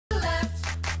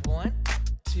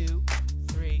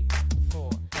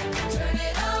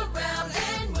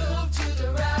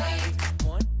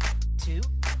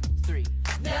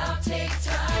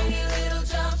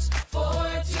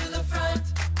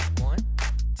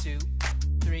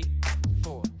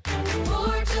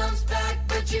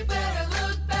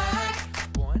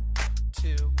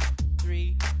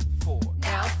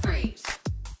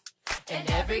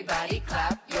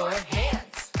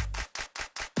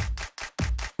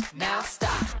Now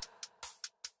stop.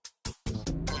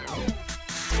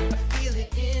 I feel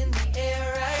it in the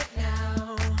air right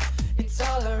now. It's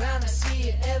all around, I see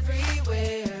it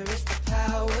everywhere. It's the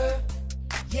power,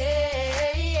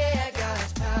 yeah, yeah,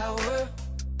 God's power.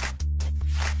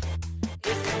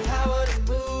 It's the power to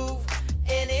move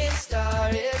any star.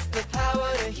 It's the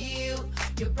power to heal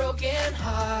your broken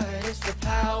heart. It's the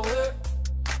power,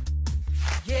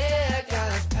 yeah,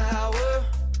 God's power.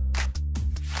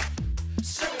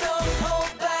 So don't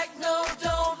hold back, no,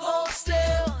 don't hold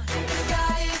still.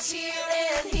 God is here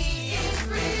and He is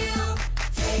real.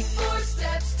 Take 4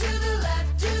 steps to the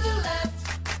left, to the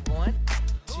left. 1,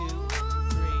 2,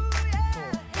 3,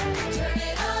 4. Turn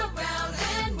it around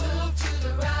and move to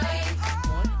the right.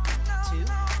 1, 2,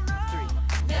 3.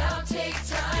 Now take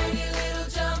tiny little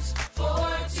jumps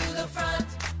forward to the front.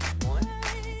 1,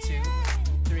 2,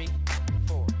 3,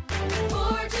 4.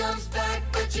 4 jumps back,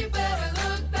 but you better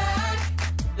look back.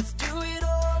 Let's do it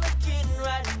all again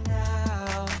right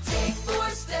now. Take 4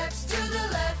 steps to the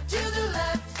left, to the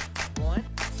left. 1,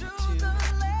 2, 3,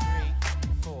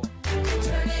 4.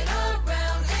 Turn it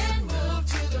around and move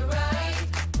to the right.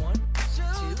 1,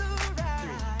 2,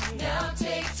 3. Now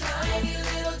take tiny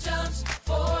little jumps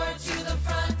forward to the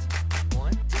front.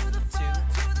 1, 2,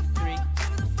 3,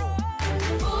 4.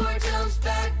 4 jumps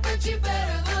back, but you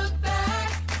better look back.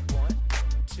 1,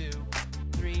 2,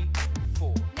 3,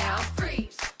 4. Now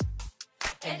freeze.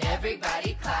 And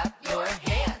everybody clap your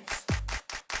hands.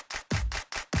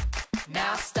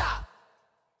 Now stop.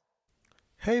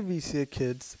 Hey VCA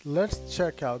Kids, let's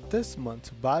check out this month's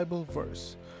Bible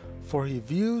verse. For He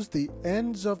views the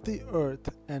ends of the earth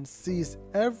and sees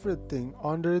everything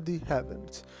under the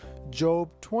heavens. Job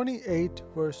 28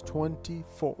 verse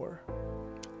 24.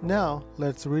 Now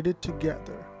let's read it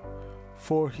together.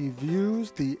 For He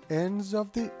views the ends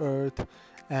of the earth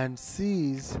and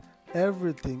sees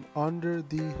everything under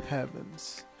the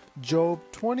heavens. Job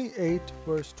 28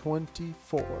 verse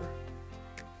 24.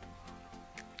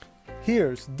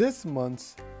 Here's this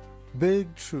month's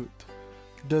big truth.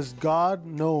 Does God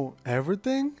know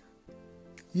everything?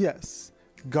 Yes,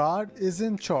 God is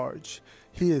in charge.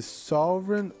 He is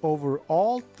sovereign over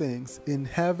all things in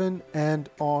heaven and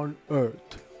on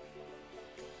earth.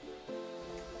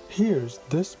 Here's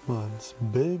this month's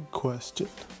big question.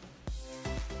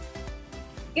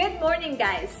 Good morning,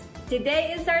 guys.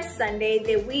 Today is our Sunday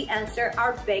that we answer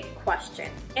our big question.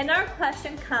 And our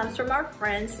question comes from our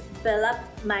friends Philip,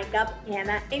 Micah,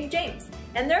 Anna, and James.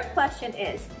 And their question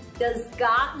is, does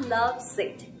God love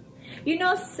Satan? You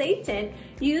know, Satan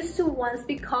used to once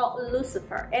be called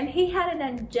Lucifer, and he had an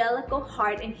angelical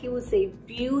heart, and he was a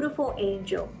beautiful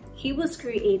angel. He was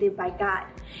created by God.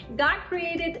 God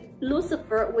created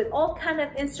Lucifer with all kinds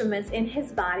of instruments in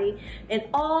his body, and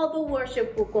all the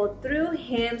worship will go through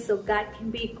him so God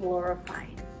can be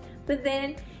glorified. But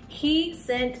then he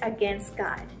sinned against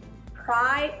God.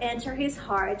 Pride entered his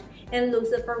heart, and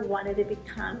Lucifer wanted to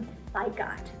become like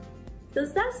God.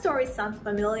 Does that story sound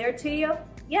familiar to you?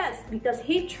 Yes, because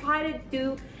he tried to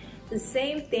do the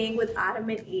same thing with Adam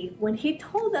and Eve. When he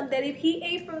told them that if he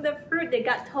ate from the fruit that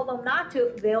God told them not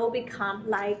to, they'll become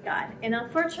like God. And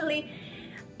unfortunately,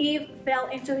 Eve fell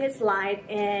into his light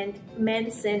and men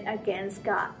sinned against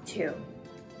God too.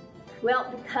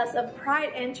 Well, because of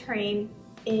pride entering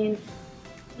in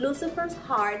Lucifer's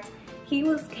heart, he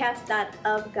was cast out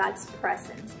of God's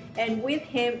presence. And with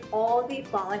him, all the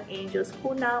fallen angels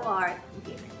who now are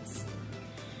demons.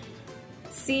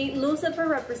 See, Lucifer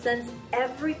represents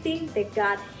everything that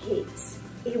God hates.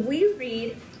 If we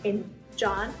read in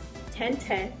John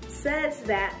 10:10, says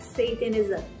that Satan is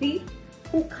a thief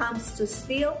who comes to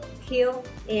steal, kill,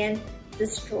 and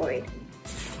destroy.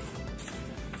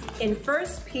 In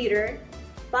 1 Peter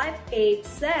 5:8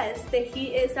 says that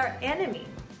he is our enemy.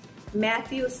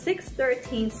 Matthew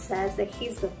 6:13 says that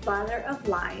he's the father of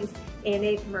lies and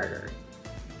a murderer.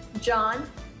 John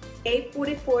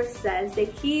 8:44 says that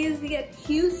he is the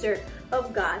accuser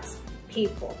of God's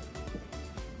people.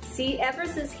 See, ever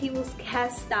since he was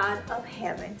cast out of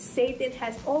heaven, Satan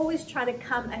has always tried to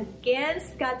come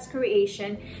against God's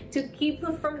creation to keep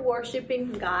him from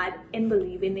worshiping God and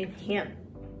believing in him.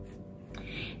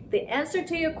 The answer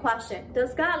to your question,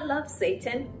 does God love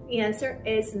Satan? The answer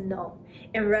is no.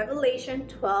 In Revelation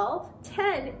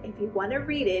 12:10, if you want to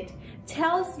read it,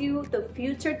 tells you the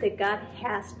future that God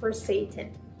has for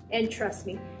Satan. And trust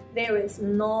me, there is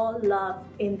no love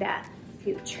in that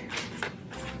future.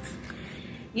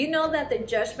 You know that the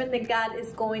judgment that God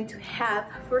is going to have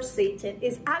for Satan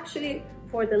is actually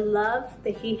for the love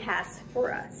that he has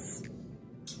for us.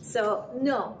 So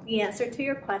no, the answer to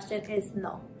your question is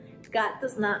no. God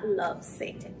does not love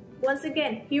Satan. Once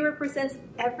again, he represents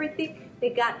everything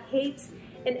that God hates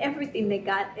and everything that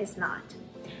God is not.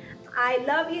 I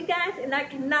love you guys, and I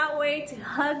cannot wait to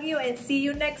hug you and see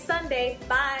you next Sunday.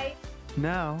 Bye.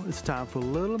 Now it's time for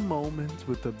little moments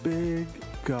with the big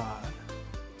God.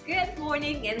 Good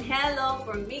morning and hello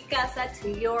from mi casa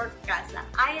to your casa.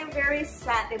 I am very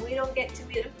sad that we don't get to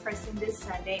meet in person this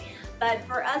Sunday, but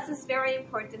for us it's very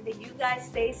important that you guys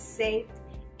stay safe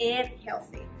and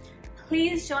healthy.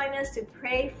 Please join us to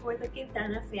pray for the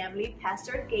Quintana family,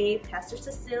 Pastor Gabe, Pastor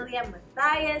Cecilia,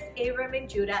 Matthias, Abram, and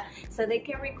Judah, so they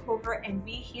can recover and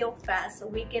be healed fast so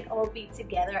we can all be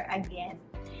together again.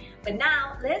 But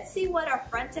now, let's see what our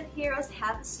friends and heroes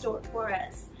have in store for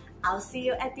us. I'll see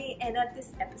you at the end of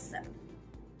this episode.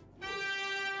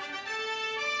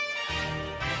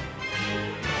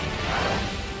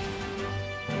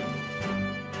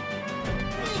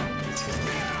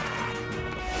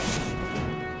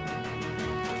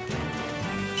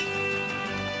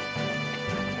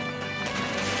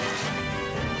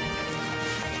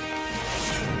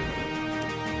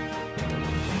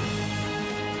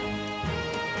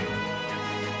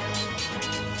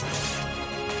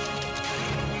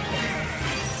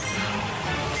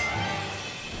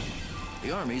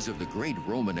 The armies of the great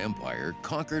Roman Empire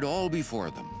conquered all before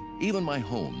them, even my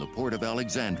home, the port of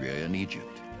Alexandria in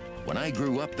Egypt. When I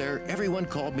grew up there, everyone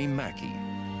called me Mackie.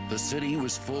 The city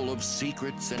was full of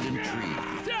secrets and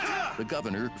intrigue. The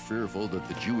governor, fearful that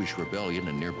the Jewish rebellion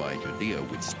in nearby Judea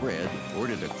would spread,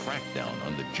 ordered a crackdown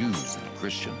on the Jews and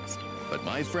Christians. But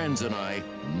my friends and I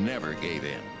never gave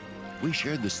in. We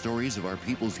shared the stories of our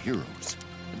people's heroes,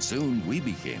 and soon we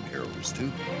became heroes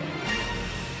too.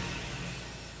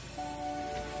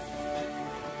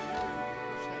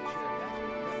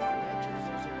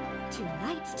 Two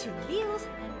nights, two meals.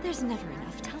 There's never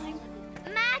enough time.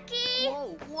 Mackie!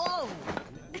 Whoa, whoa!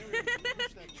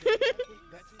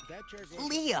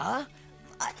 Leah,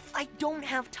 I don't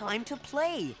have time to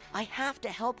play. I have to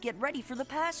help get ready for the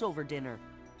Passover dinner.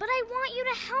 But I want you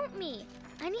to help me.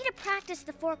 I need to practice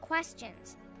the 4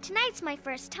 questions. Tonight's my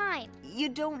first time. You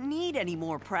don't need any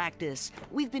more practice.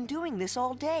 We've been doing this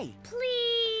all day.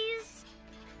 Please?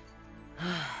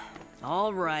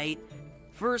 All right.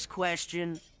 First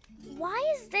question. Why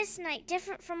is this night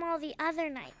different from all the other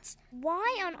nights?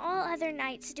 Why on all other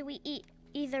nights do we eat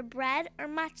either bread or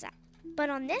matzah?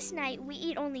 But on this night, we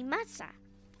eat only matzah.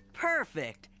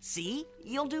 Perfect. See?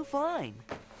 You'll do fine.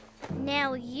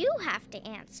 Now you have to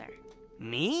answer.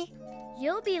 Me?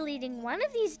 You'll be leading one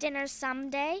of these dinners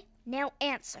someday. Now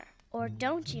answer. Or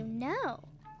don't you know?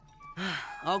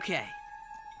 Okay.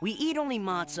 We eat only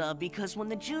matzah because when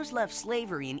the Jews left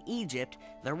slavery in Egypt,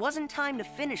 there wasn't time to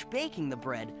finish baking the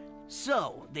bread.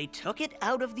 So, they took it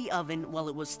out of the oven while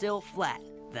it was still flat.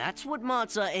 That's what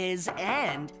matzah is,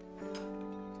 and...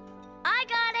 I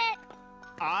got it!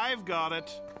 I've got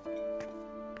it.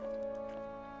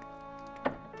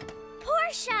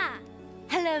 Portia!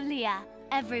 Hello, Leah.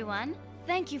 Everyone,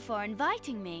 thank you for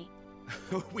inviting me.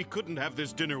 We couldn't have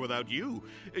this dinner without you.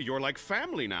 You're like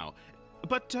family now.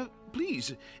 But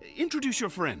please, introduce your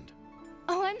friend.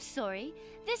 Oh, I'm sorry.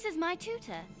 This is my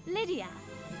tutor, Lydia.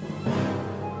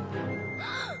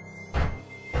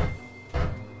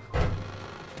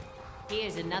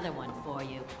 Here's another one for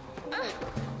you.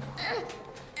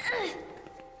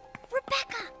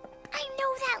 Rebecca! I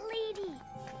know that lady!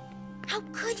 How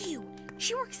could you?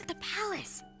 She works at the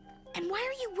palace. And why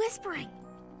are you whispering?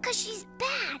 'Cause she's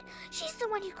bad. She's the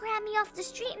one who grabbed me off the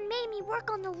street and made me work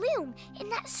on the loom in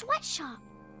that sweatshop.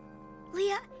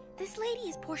 Leah, this lady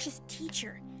is Portia's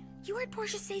teacher. You heard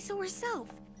Portia say so herself.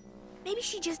 Maybe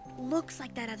she just looks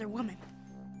like that other woman.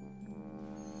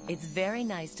 It's very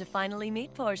nice to finally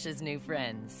meet Portia's new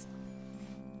friends.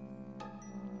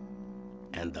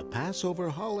 And the Passover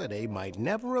holiday might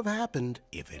never have happened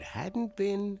if it hadn't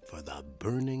been for the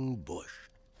burning bush.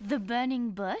 The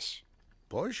burning bush?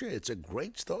 Portia, it's a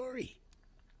great story.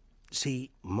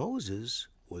 See, Moses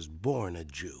was born a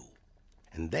Jew,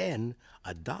 and then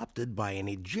adopted by an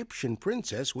Egyptian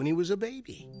princess when he was a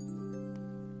baby.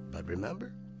 But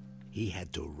remember, he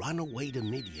had to run away to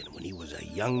Midian when he was a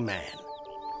young man.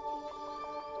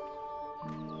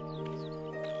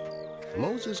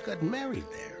 Moses got married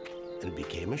there and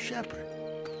became a shepherd.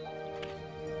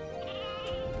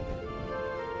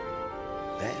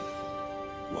 Then,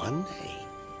 one day,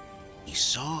 he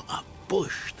saw a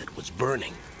bush that was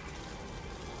burning.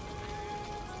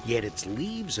 Yet its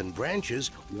leaves and branches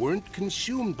weren't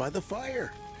consumed by the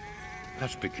fire.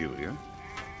 That's peculiar.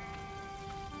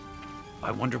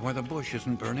 I wonder why the bush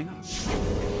isn't burning up.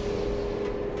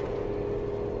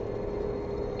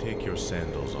 Take your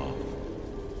sandals off.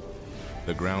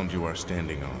 The ground you are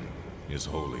standing on is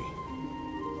holy.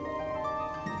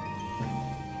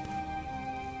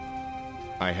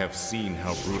 I have seen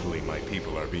how brutally my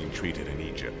people are being treated in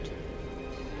Egypt.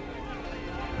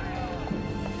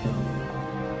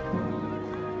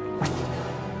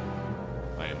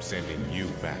 I am sending you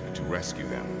back to rescue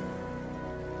them.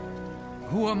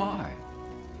 Who am I?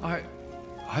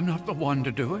 I'm not the one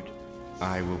to do it.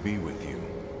 I will be with you.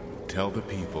 Tell the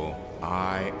people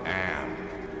I am.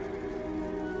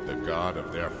 The God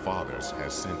of their fathers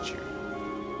has sent you.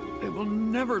 They will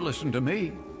never listen to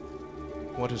me.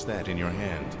 What is that in your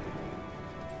hand?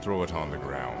 Throw it on the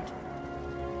ground.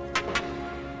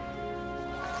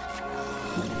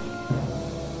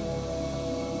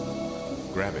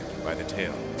 Grab it by the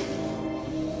tail.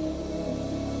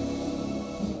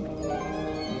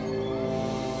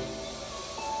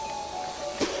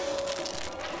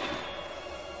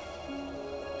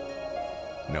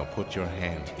 Now put your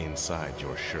hand inside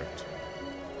your shirt.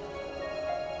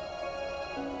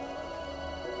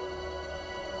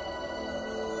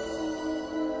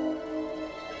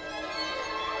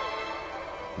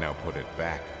 Now put it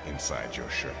back inside your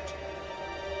shirt.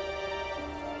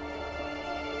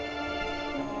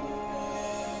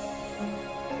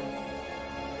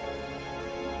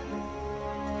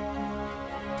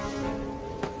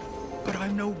 But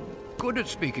I'm no good at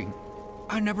speaking.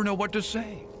 I never know what to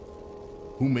say.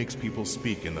 Who makes people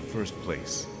speak in the first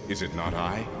place? Is it not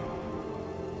I?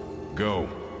 Go.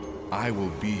 I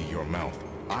will be your mouth.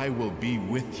 I will be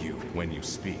with you when you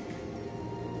speak.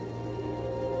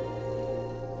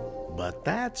 But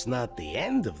that's not the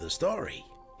end of the story.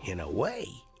 In a way,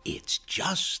 it's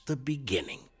just the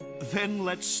beginning. Then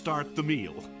let's start the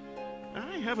meal.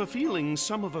 I have a feeling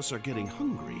some of us are getting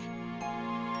hungry.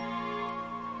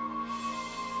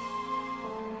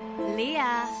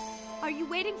 Leah, are you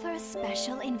waiting for a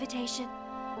special invitation?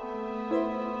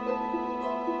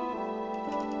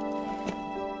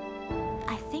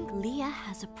 I think Leah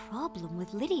has a problem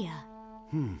with Lydia.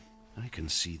 I can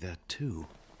see that too.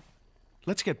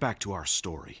 Let's get back to our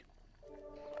story.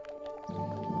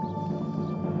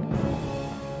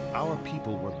 Our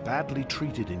people were badly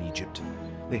treated in Egypt.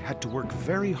 They had to work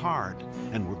very hard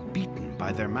and were beaten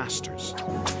by their masters.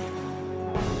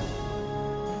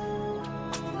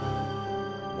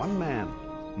 One man,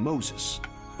 Moses,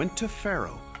 went to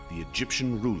Pharaoh, the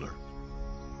Egyptian ruler.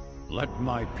 Let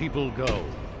my people go.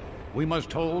 We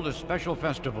must hold a special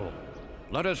festival.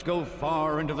 Let us go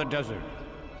far into the desert.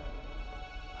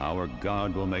 Our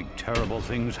God will make terrible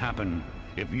things happen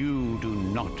if you do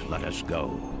not let us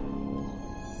go.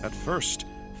 At first,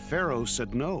 Pharaoh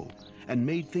said no and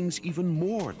made things even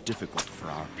more difficult for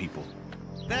our people.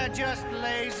 They're just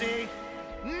lazy.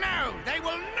 No, they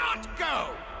will not go!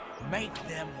 Make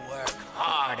them work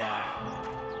harder.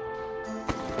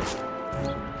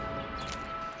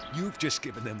 You've just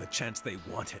given them the chance they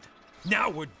wanted. Now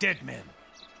we're dead men.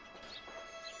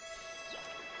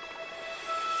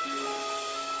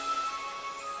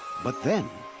 But then,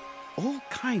 all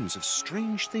kinds of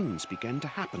strange things began to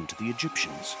happen to the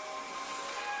Egyptians.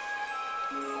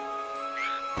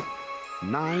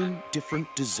 9 different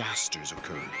disasters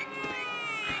occurred.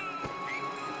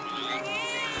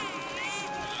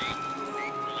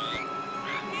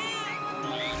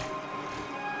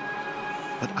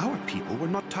 But our people were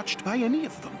not touched by any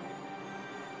of them.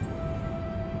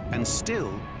 And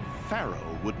still,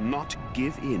 Pharaoh would not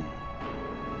give in.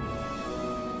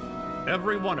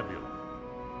 Every one of you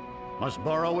must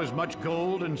borrow as much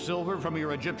gold and silver from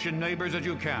your Egyptian neighbors as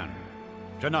you can.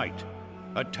 Tonight,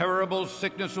 a terrible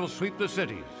sickness will sweep the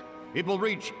cities. It will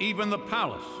reach even the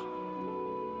palace.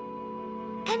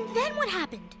 And then what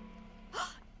happened?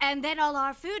 And then all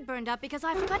our food burned up because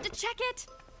I forgot to check it.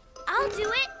 I'll do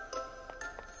it.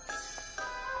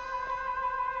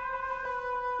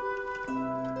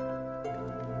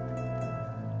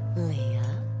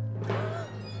 Leah?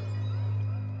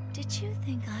 Did you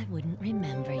think I wouldn't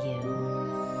remember you?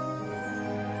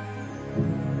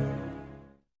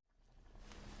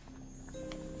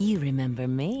 You remember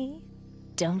me,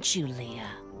 don't you,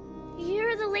 Leah?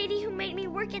 You're the lady who made me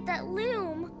work at that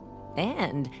loom.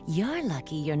 And you're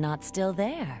lucky you're not still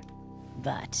there.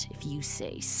 But if you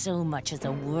say so much as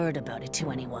a word about it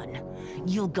to anyone,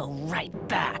 you'll go right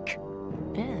back.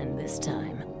 And this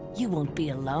time, you won't be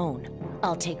alone.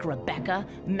 I'll take Rebecca,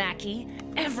 Mackie,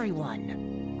 everyone.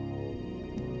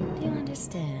 Do you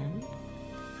understand?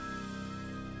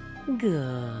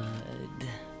 Good.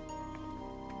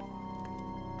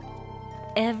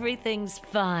 Everything's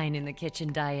fine in the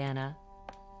kitchen, Diana.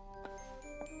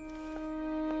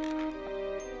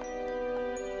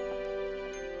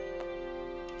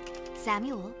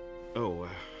 Samuel? Oh,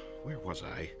 where was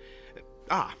I?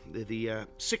 The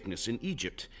sickness in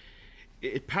Egypt.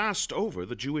 It passed over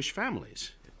the Jewish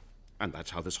families. And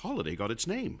that's how this holiday got its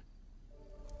name.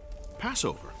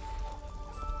 Passover.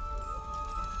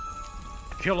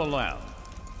 Kill a lamb.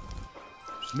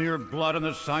 Smear blood on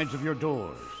the sides of your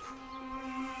doors.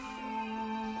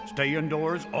 Stay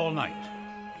indoors all night.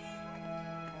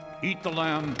 Eat the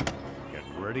lamb. Get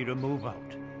ready to move out.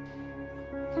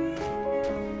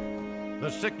 The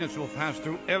sickness will pass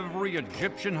through every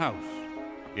Egyptian house.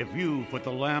 If you put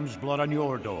the lamb's blood on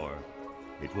your door,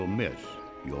 it will miss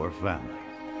your family.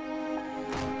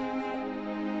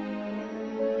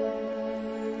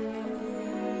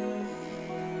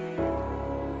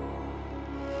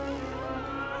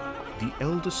 The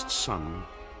eldest son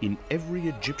in every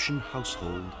Egyptian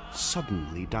household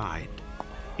suddenly died,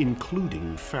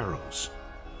 including Pharaoh's.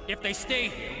 If they stay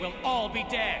here, we'll all be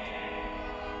dead.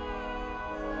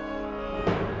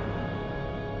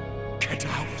 Get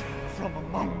out from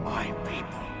among my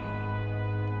people.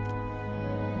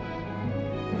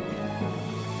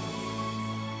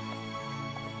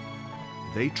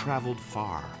 They traveled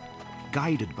far,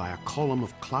 guided by a column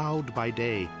of cloud by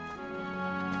day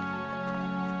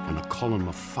and a column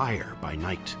of fire by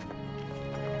night.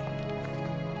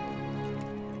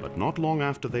 But not long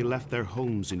after they left their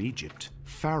homes in Egypt,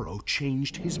 Pharaoh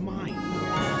changed his mind.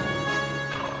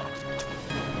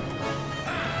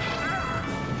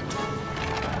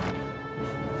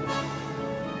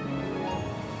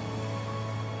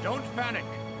 Don't panic.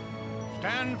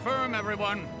 Stand firm,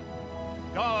 everyone.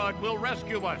 God will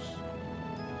rescue us.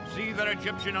 See that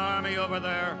Egyptian army over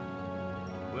there?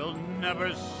 We'll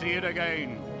never see it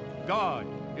again. God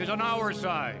is on our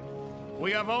side.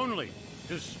 We have only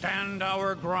to stand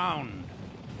our ground.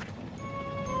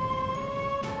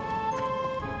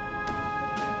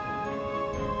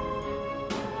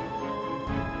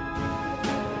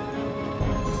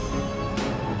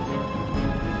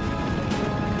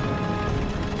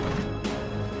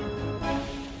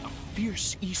 A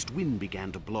fierce east wind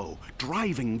began to blow,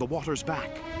 driving the waters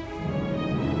back.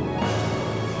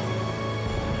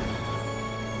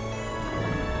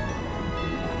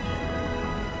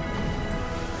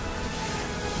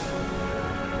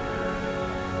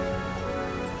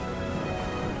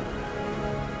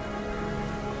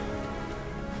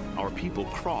 Our people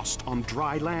crossed on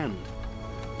dry land.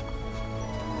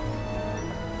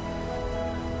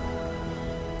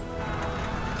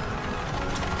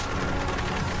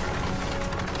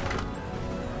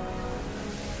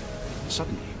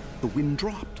 Suddenly, the wind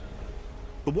dropped.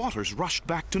 The waters rushed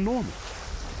back to normal.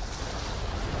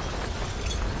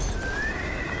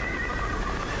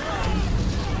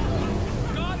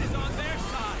 God is on their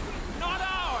side, not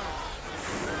ours!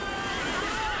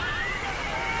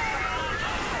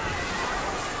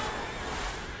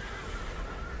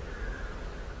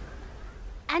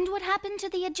 And what happened to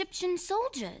the Egyptian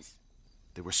soldiers?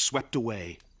 They were swept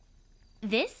away.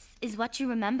 This is what you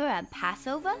remember at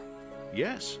Passover?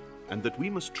 Yes, and that we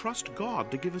must trust God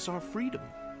to give us our freedom,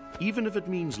 even if it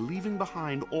means leaving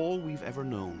behind all we've ever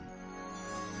known.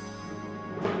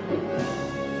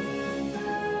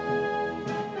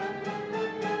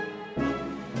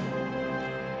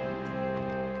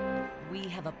 We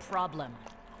have a problem.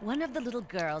 One of the little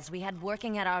girls we had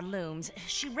working at our looms,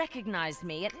 she recognized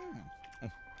me and...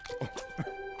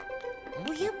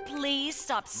 Will you please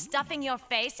stop stuffing your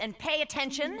face and pay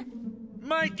attention?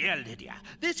 My dear Lydia,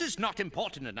 this is not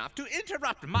important enough to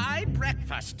interrupt my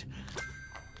breakfast.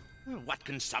 What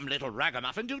can some little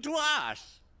ragamuffin do to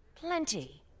us?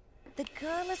 Plenty. The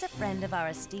girl is a friend of our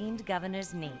esteemed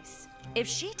governor's niece. If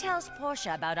she tells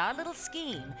Portia about our little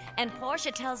scheme, and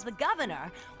Portia tells the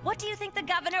governor, what do you think the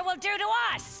governor will do to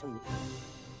us?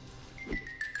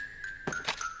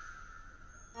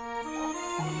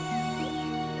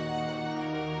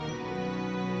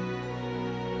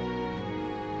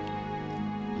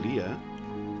 Leah,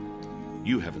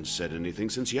 you haven't said anything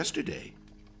since yesterday.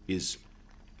 Is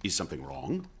something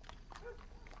wrong?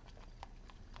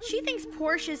 She thinks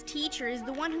Portia's teacher is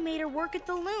the one who made her work at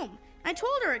the loom. I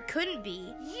told her it couldn't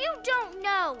be. You don't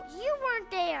know. You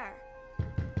weren't there.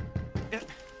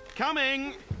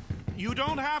 Coming! You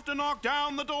don't have to knock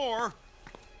down the door.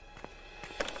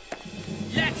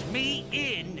 Let me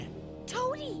in!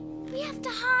 Toady, we have to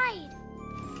hide.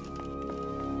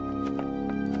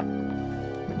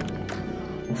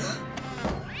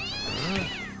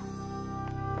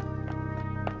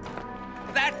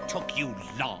 That took you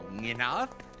long enough.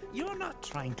 You're not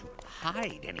trying to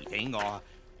hide anything or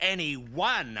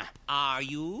anyone, are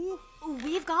you?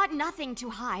 We've got nothing to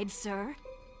hide, sir.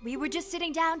 We were just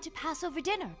sitting down to Passover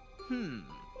dinner.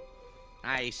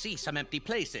 I see some empty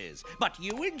places, but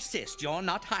you insist you're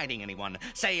not hiding anyone.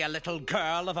 Say a little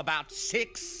girl of about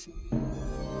 6?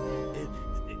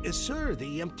 Sir,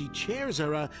 the empty chairs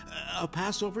are a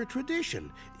Passover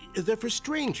tradition. They're for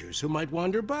strangers who might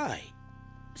wander by.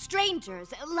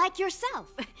 Strangers like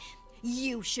yourself.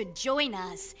 You should join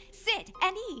us. Sit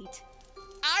and eat.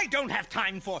 I don't have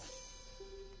time for...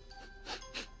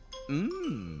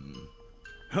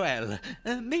 Well,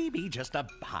 maybe just a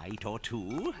bite or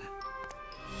two.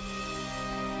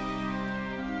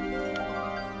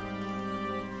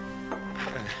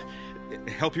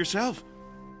 Help yourself.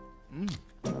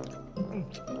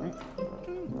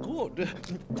 Good.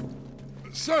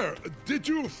 Sir, did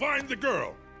you find the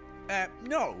girl?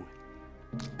 No.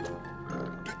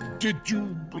 Did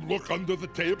you look under the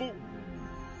table?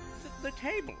 The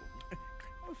table?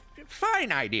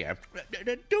 Fine idea.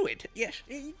 Do it. Yes,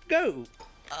 go.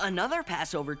 Another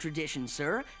Passover tradition,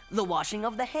 sir. The washing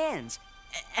of the hands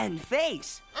and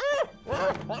face.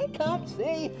 I can't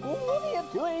see. What are you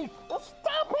doing?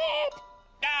 Stop it!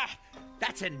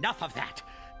 That's enough of that.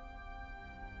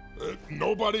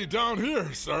 Nobody down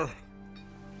here, sir.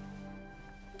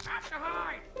 Have to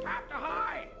hide! Have to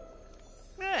hide!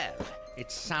 Well,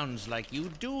 it sounds like you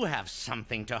do have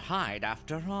something to hide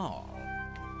after all.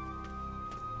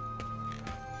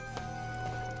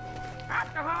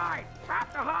 Have to hide!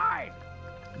 Have to hide!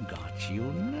 Got you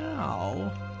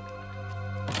now.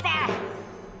 Bah!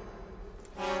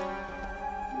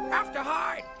 Have to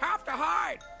hide! Have to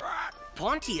hide!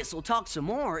 Pontius will talk some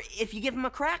more if you give him a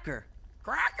cracker.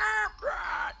 Cracker!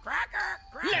 Cracker!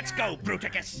 Let's go,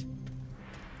 Bruticus!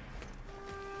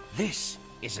 This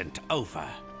isn't over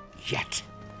yet.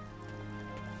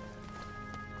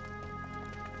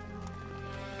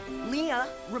 Leah,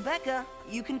 Rebecca,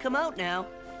 you can come out now.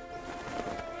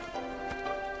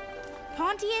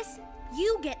 Pontius,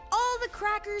 you get all the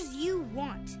crackers you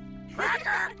want.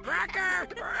 Cracker! Cracker!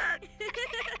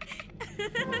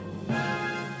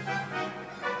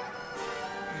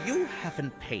 You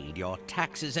haven't paid your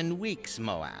taxes in weeks,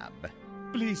 Moab.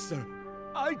 Please, sir.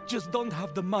 I just don't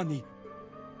have the money.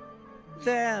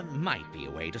 There might be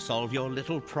a way to solve your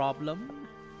little problem.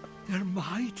 There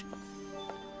might?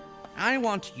 I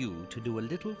want you to do a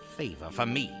little favor for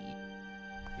me.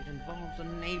 It involves a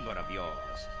neighbor of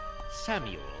yours,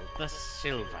 Samuel the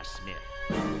silversmith.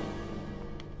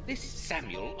 This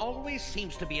Samuel always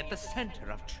seems to be at the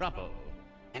center of trouble.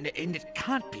 And it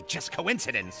can't be just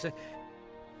coincidence.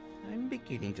 I'm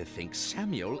beginning to think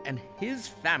Samuel and his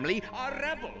family are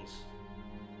rebels.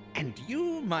 And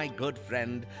you, my good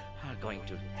friend, are going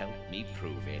to help me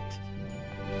prove it.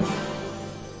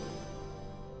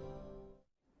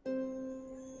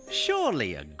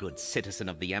 Surely a good citizen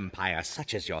of the Empire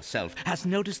such as yourself has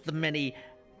noticed the many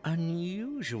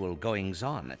unusual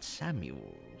goings-on at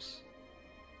Samuel's.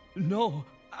 No,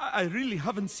 I really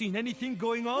haven't seen anything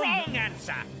going on. Wrong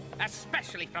answer!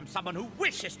 Especially from someone who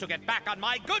wishes to get back on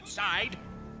my good side!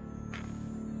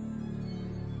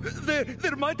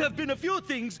 There might have been a few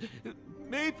things.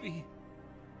 Maybe.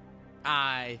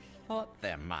 I thought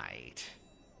there might.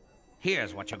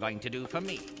 Here's what you're going to do for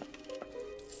me.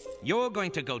 You're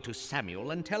going to go to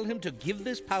Samuel and tell him to give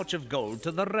this pouch of gold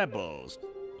to the rebels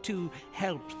to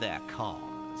help their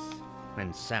cause.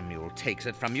 When Samuel takes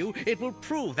it from you, it will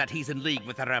prove that he's in league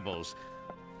with the rebels.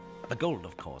 The gold,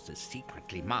 of course, is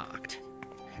secretly marked.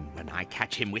 And when I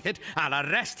catch him with it, I'll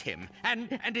arrest him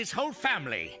and his whole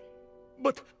family.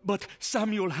 But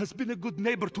Samuel has been a good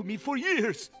neighbor to me for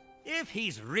years. If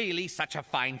he's really such a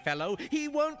fine fellow, he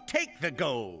won't take the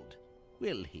gold,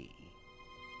 will he?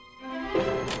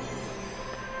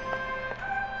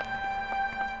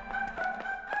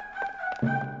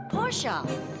 Portia!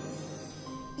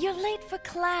 You're late for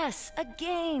class,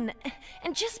 again.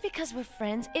 And just because we're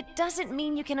friends, it doesn't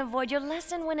mean you can avoid your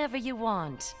lesson whenever you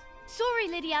want. Sorry,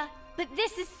 Lydia, but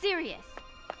this is serious.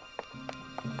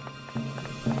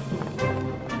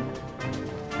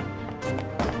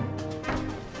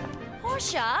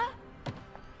 Portia?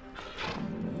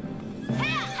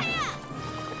 Here!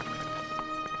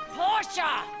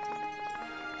 Portia!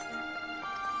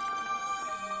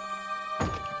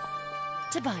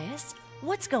 Tobias,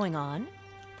 what's going on?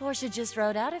 Portia just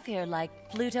rode out of here like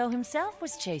Pluto himself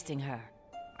was chasing her.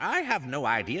 I have no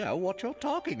idea what you're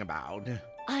talking about.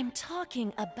 I'm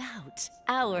talking about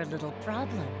our little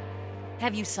problem.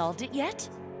 Have you solved it yet?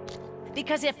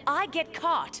 Because if I get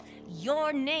caught,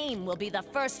 your name will be the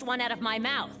first one out of my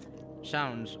mouth.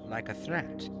 Sounds like a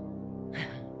threat.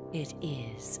 It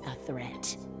is a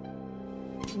threat.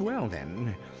 Well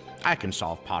then, I can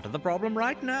solve part of the problem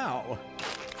right now.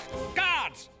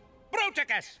 Guards!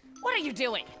 Bruticus! What are you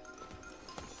doing?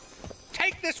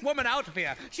 Take this woman out of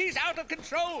here. She's out of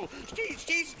control.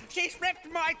 She's ripped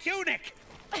my tunic.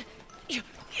 You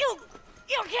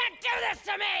can't do this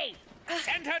to me!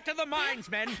 Send her to the mines,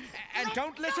 men. And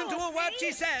don't listen to a word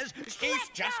she says. She's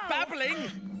just babbling.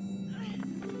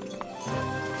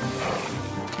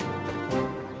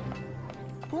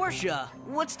 Portia,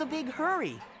 what's the big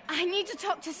hurry? I need to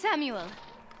talk to Samuel.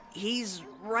 He's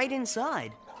right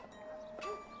inside.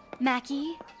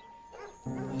 Mackie?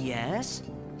 Yes?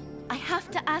 I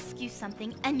have to ask you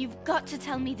something, and you've got to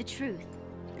tell me the truth.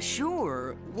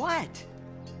 Sure. What?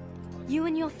 You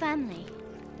and your family.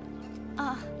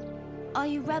 Are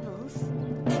you rebels?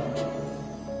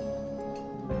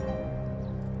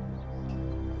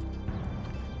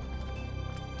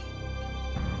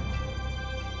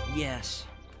 Yes.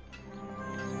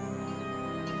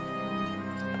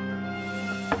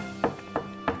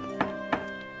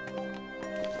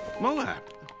 Moab,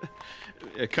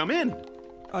 come in.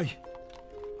 I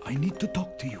need to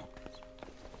talk to you.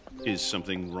 Is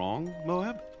something wrong,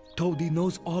 Moab? Toady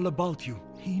knows all about you.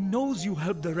 He knows you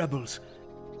helped the rebels.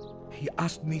 He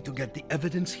asked me to get the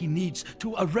evidence he needs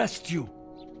to arrest you.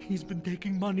 He's been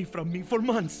taking money from me for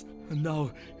months, and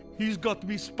now he's got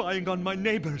me spying on my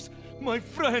neighbors, my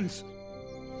friends.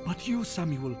 But you,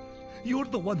 Samuel, you're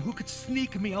the one who could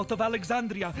sneak me out of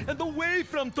Alexandria and away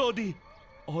from Toady.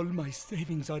 All my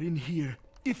savings are in here.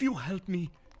 If you help me,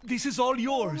 this is all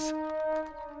yours.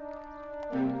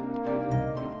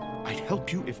 I'd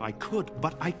help you if I could,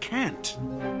 but I can't.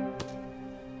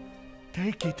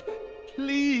 Take it,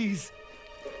 please.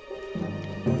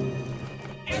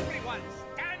 Everyone,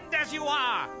 stand as you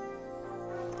are.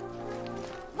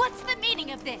 What's the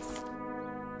meaning of this?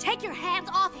 Take your hands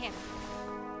off him.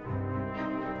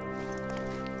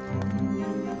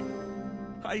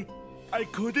 I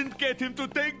couldn't get him to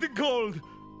take the gold.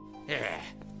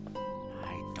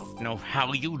 I don't know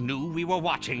how you knew we were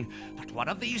watching, but one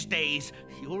of these days,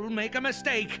 you'll make a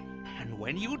mistake. And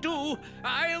when you do,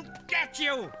 I'll get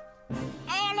you!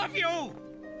 All of you!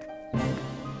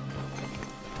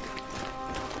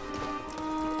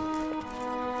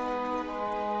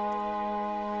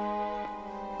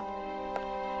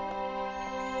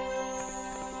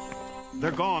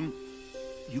 They're gone.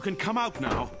 You can come out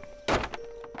now.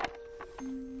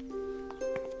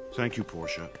 Thank you,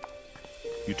 Portia.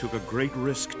 You took a great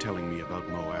risk telling me about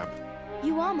Moab.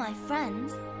 You are my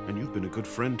friends. And you've been a good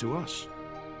friend to us,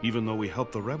 even though we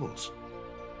helped the rebels.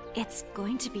 It's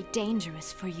going to be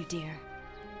dangerous for you, dear.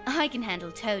 I can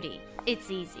handle Toady. It's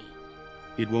easy.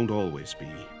 It won't always be.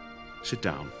 Sit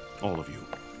down, all of you.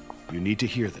 You need to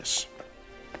hear this.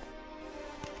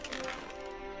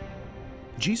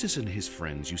 Jesus and his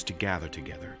friends used to gather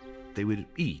together. They would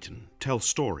eat and tell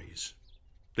stories.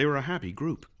 They were a happy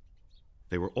group.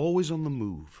 They were always on the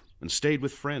move and stayed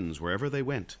with friends wherever they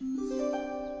went.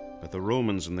 But the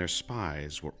Romans and their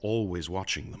spies were always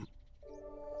watching them.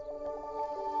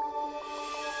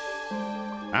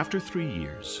 After 3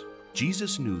 years,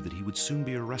 Jesus knew that he would soon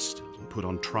be arrested and put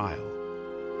on trial.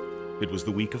 It was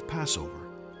the week of Passover.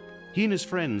 He and his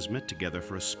friends met together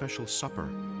for a special supper.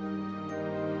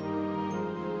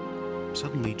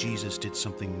 Suddenly, Jesus did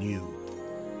something new.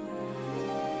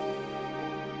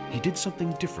 He did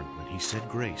something different when he said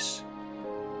grace.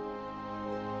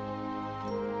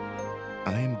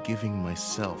 I am giving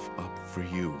myself up for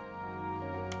you.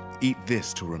 Eat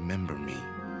this to remember me.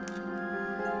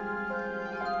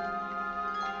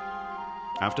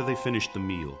 After they finished the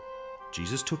meal,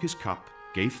 Jesus took his cup,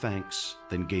 gave thanks,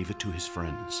 then gave it to his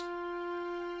friends.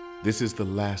 This is the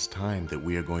last time that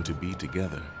we are going to be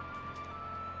together.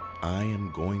 I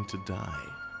am going to die.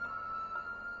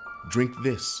 Drink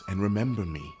this and remember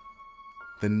me.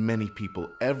 Then many people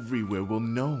everywhere will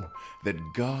know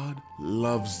that God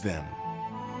loves them.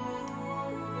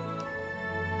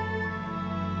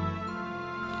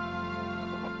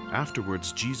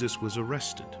 Afterwards, Jesus was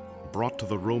arrested, brought to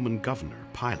the Roman governor,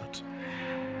 Pilate.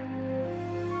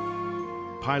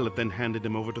 Pilate then handed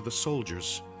him over to the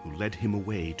soldiers, who led him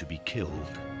away to be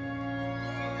killed.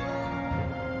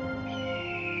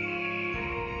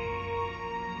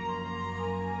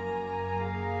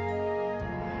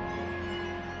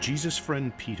 Jesus'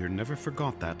 friend Peter never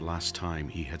forgot that last time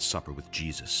he had supper with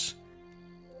Jesus.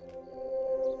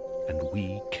 And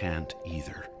we can't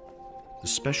either. The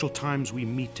special times we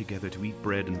meet together to eat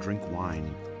bread and drink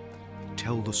wine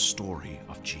tell the story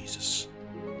of Jesus.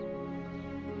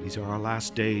 These are our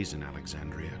last days in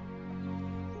Alexandria.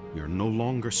 We are no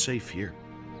longer safe here.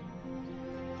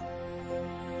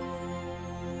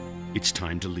 It's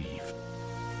time to leave.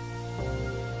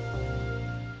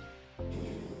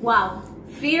 Wow,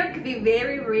 Fear could be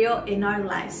very real in our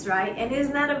lives, right? And it's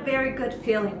not a very good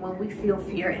feeling when we feel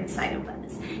fear inside of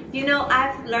us. You know,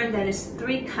 I've learned that there's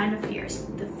three kinds of fears.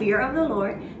 The fear of the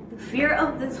Lord, the fear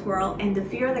of this world, and the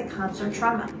fear that comes from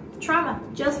trauma. Trauma,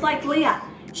 just like Leah.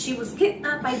 She was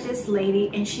kidnapped by this lady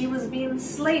and she was being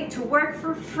enslaved to work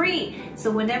for free.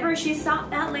 So whenever she saw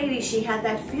that lady, she had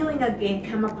that feeling again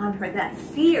come upon her, that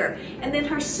fear. And then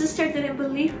her sister didn't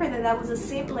believe her that that was the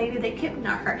same lady that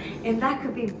kidnapped her. And that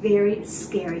could be very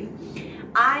scary.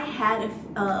 I had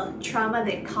a trauma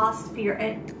that caused fear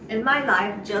in my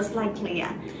life, just like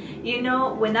Leah. You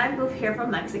know, when I moved here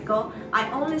from Mexico, I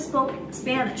only spoke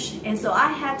Spanish, and so I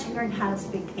had to learn how to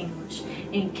speak English.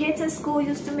 And kids at school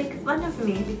used to make fun of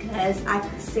me because I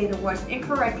could say the words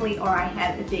incorrectly or I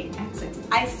had a big accent.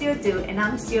 I still do, and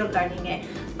I'm still learning it.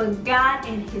 But God,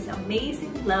 in His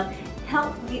amazing love,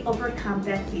 helped me overcome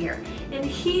that fear. And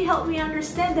He helped me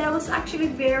understand that I was actually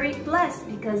very blessed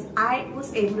because I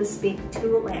was able to speak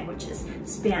 2 languages,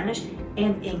 Spanish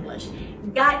and English.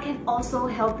 God can also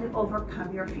help you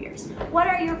overcome your fears. What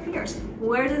are your fears?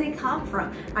 Where do they come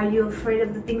from? Are you afraid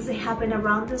of the things that happen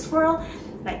around this world?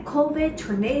 Like COVID,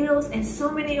 tornadoes, and so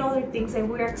many other things that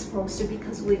we're exposed to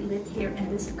because we live here in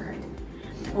this earth.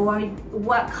 Or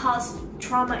what caused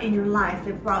trauma in your life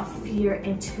that brought fear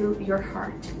into your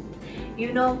heart?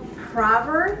 You know,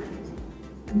 Proverbs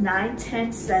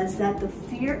 9:10 says that the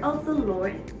fear of the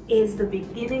Lord is the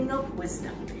beginning of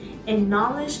wisdom, and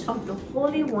knowledge of the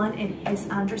Holy One is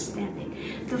understanding.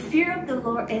 The fear of the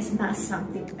Lord is not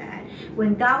something bad.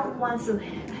 When God wants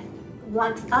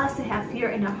us to have fear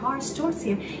in our hearts towards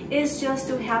Him, it's just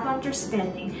to have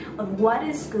understanding of what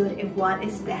is good and what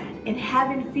is bad. And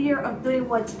having fear of doing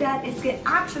what's bad is going to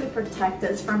actually protect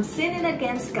us from sinning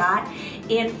against God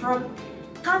and from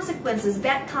consequences,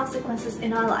 bad consequences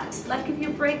in our lives. Like if you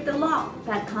break the law,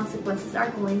 bad consequences are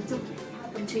going to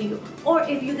happen to you. Or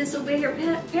if you disobey your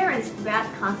parents, bad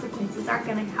consequences are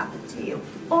going to happen to you.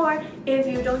 Or if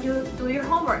you don't do your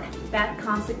homework, bad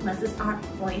consequences are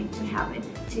going to happen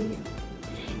to you.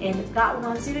 And God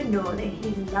wants you to know that He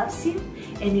loves you,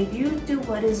 and if you do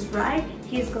what is right,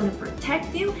 He's going to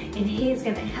protect you, and He's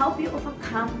going to help you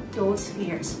overcome those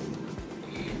fears.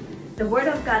 The Word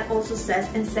of God also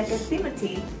says in 2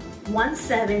 Timothy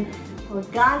 1:7, for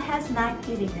God has not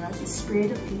given us a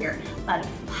spirit of fear, but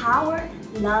of power,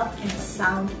 love, and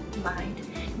sound mind.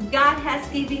 God has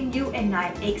given you and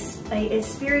I a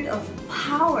spirit of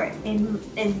power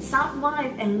and sound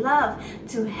mind and love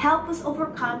to help us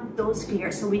overcome those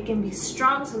fears, so we can be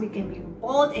strong, so we can be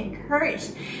bold and courage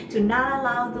to not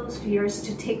allow those fears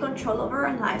to take control over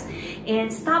our lives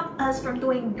and stop us from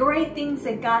doing great things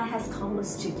that God has called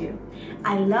us to do.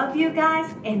 I love you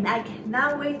guys, and I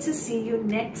cannot wait to see you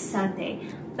next Sunday.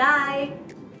 Bye!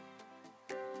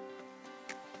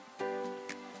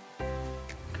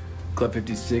 Club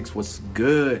 56, what's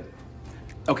good?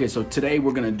 Okay, so today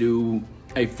we're gonna do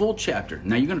a full chapter.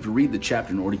 Now you're gonna have to read the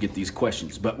chapter in order to get these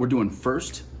questions, but we're doing 1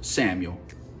 Samuel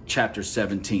chapter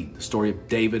 17, the story of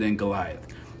David and Goliath.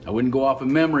 I wouldn't go off of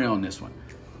memory on this one.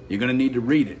 You're gonna need to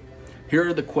read it. Here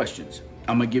are the questions.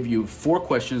 I'm gonna give you 4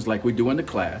 questions like we do in the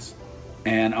class,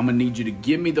 and I'm gonna need you to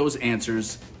give me those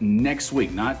answers next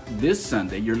week, not this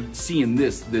Sunday. You're seeing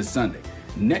this Sunday.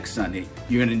 Next Sunday,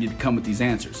 you're gonna need to come with these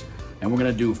answers. And we're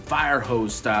gonna do fire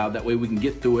hose style, that way we can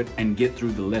get through it and get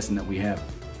through the lesson that we have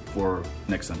for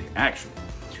next Sunday, actually.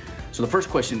 So the first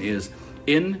question is,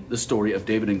 in the story of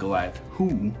David and Goliath,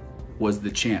 who was the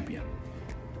champion?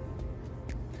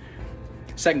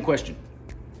 Second question,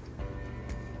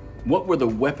 what were the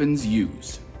weapons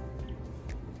used?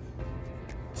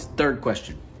 Third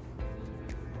question,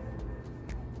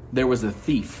 there was a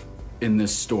thief in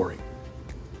this story.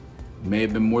 May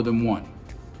have been more than one.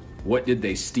 What did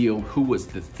they steal? Who was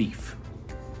the thief?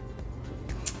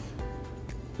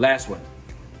 Last one.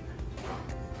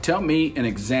 Tell me an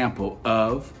example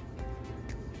of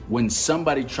when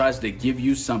somebody tries to give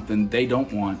you something they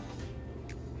don't want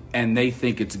and they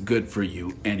think it's good for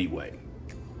you anyway.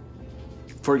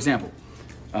 For example,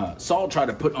 Saul tried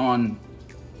to put on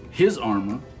his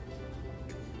armor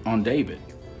on David.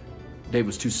 David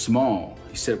was too small.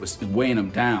 He said it was weighing him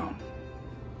down.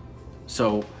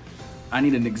 So I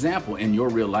need an example in your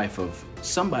real life of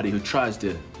somebody who tries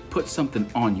to put something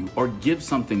on you or give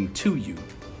something to you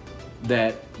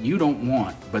that you don't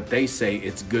want, but they say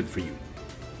it's good for you.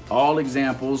 All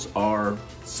examples are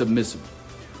submissive.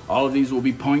 All of these will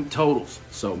be point totals,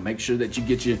 so make sure that you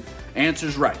get your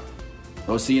answers right.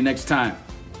 I'll see you next time,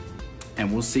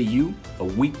 and we'll see you a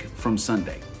week from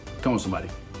Sunday. Come on, somebody.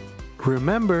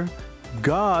 Remember,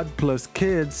 God plus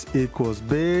kids equals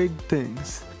big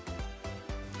things.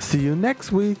 See you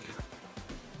next week.